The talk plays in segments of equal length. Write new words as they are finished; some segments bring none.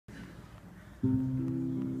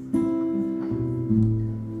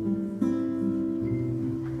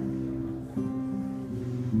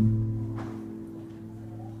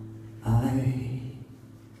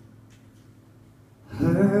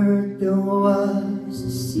Heard there was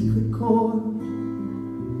a secret chord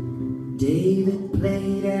David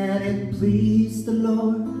played and it pleased the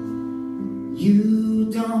Lord.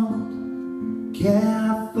 You don't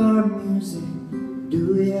care for music,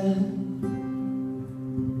 do ya?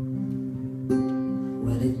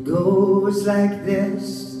 Well, it goes like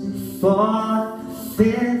this: the fourth, the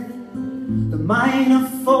fifth, the minor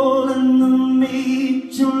fall and the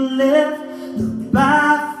major lift, the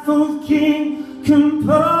baffled king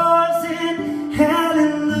composing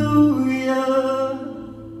hallelujah,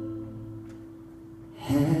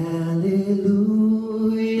 hallelujah,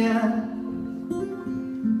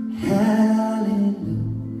 hallelujah,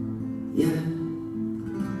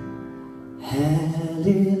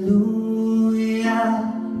 hallelujah,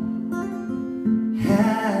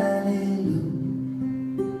 hallelujah.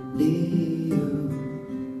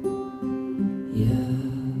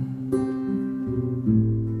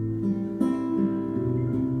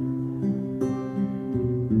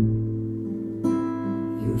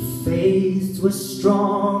 Faith was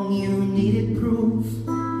strong, you needed proof.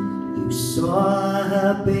 You saw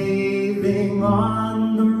her bathing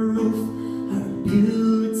on the roof, her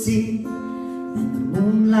beauty and the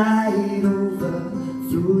moonlight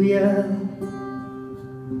overthrew you.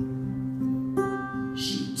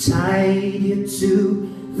 She tied you to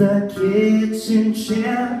the kitchen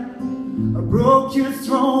chair, broke your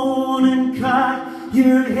throne and cut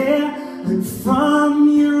your hair, and from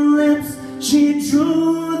your lips she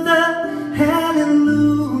drew the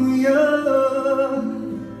hallelujah,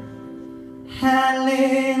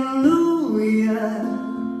 hallelujah,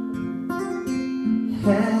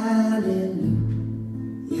 hallelujah,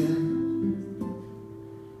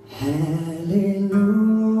 hallelujah,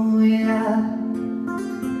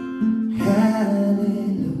 hallelujah.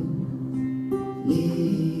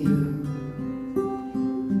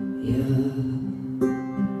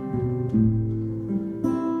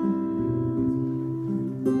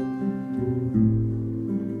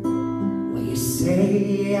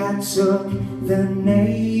 Say I took the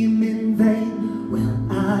name in vain. Well,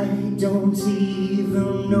 I don't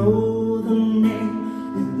even know the name,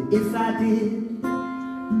 and if I did,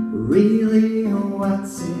 really,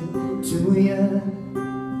 what's it to you?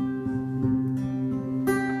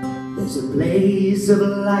 There's a blaze of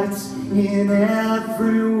lights in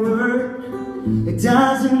every word. It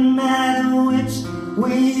doesn't matter which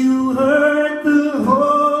way you heard, the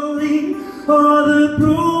holy or the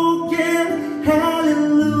broken.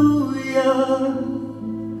 Hallelujah,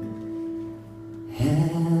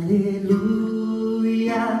 hallelujah,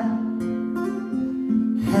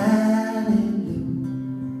 hallelujah,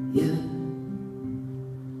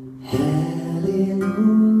 hallelujah,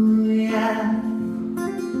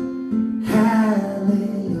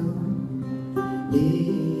 hallelujah.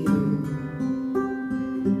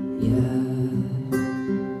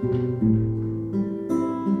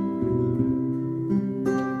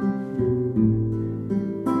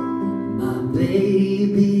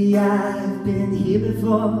 Baby, I've been here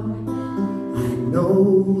before. I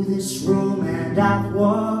know this room and I've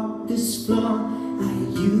walked this floor. I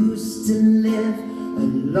used to live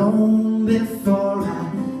alone before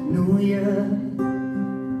I knew you,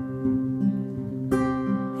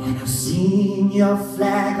 and I've seen your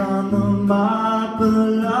flag on the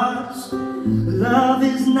marble arch. Love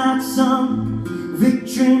is not some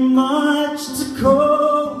victory march to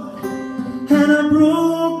call, and a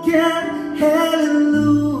broken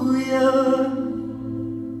hallelujah,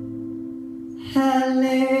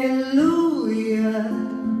 hallelujah,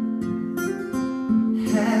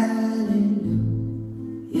 hallelujah,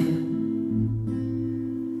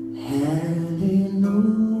 hallelujah,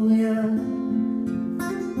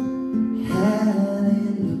 hallelujah.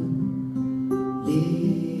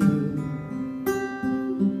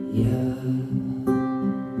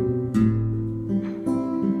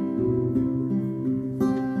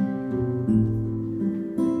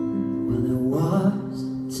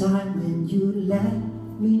 Time when you let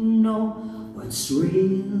me know what's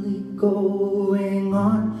really going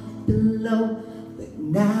on below, but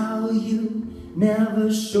now you never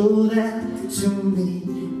show that to me,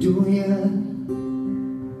 do ya?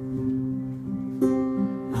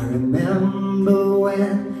 I remember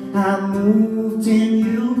when I moved in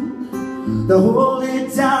you, the holy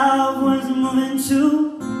dove was moving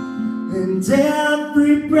too, and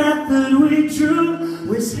every breath that we drew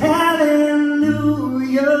was hallelujah,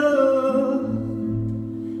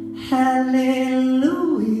 hallelujah,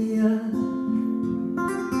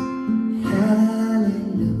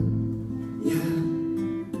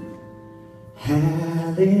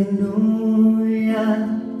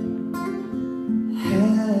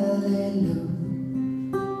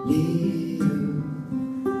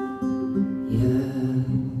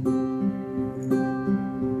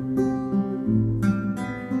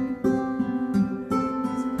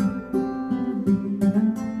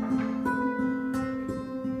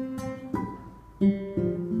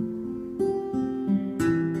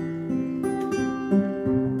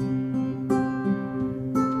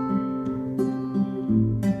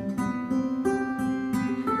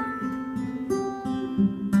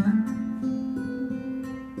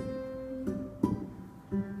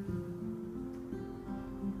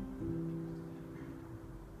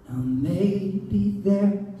 Now maybe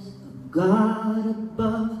there's a God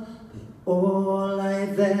above, but all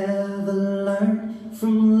I've ever learned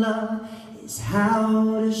from love is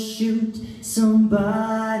how to shoot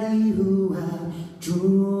somebody who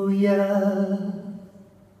outdrew ya.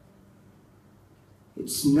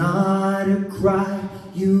 It's not a cry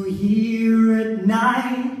you hear at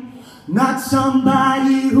night, not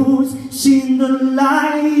somebody who's seen the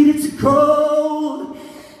light. It's a cold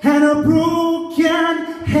and a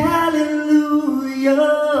broken hallelujah.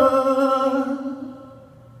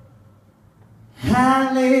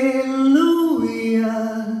 Hallelujah.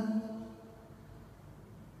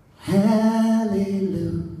 Hallelujah.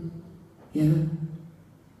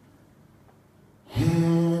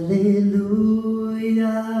 Hallelujah.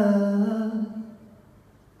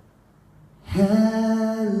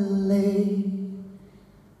 Hallelujah.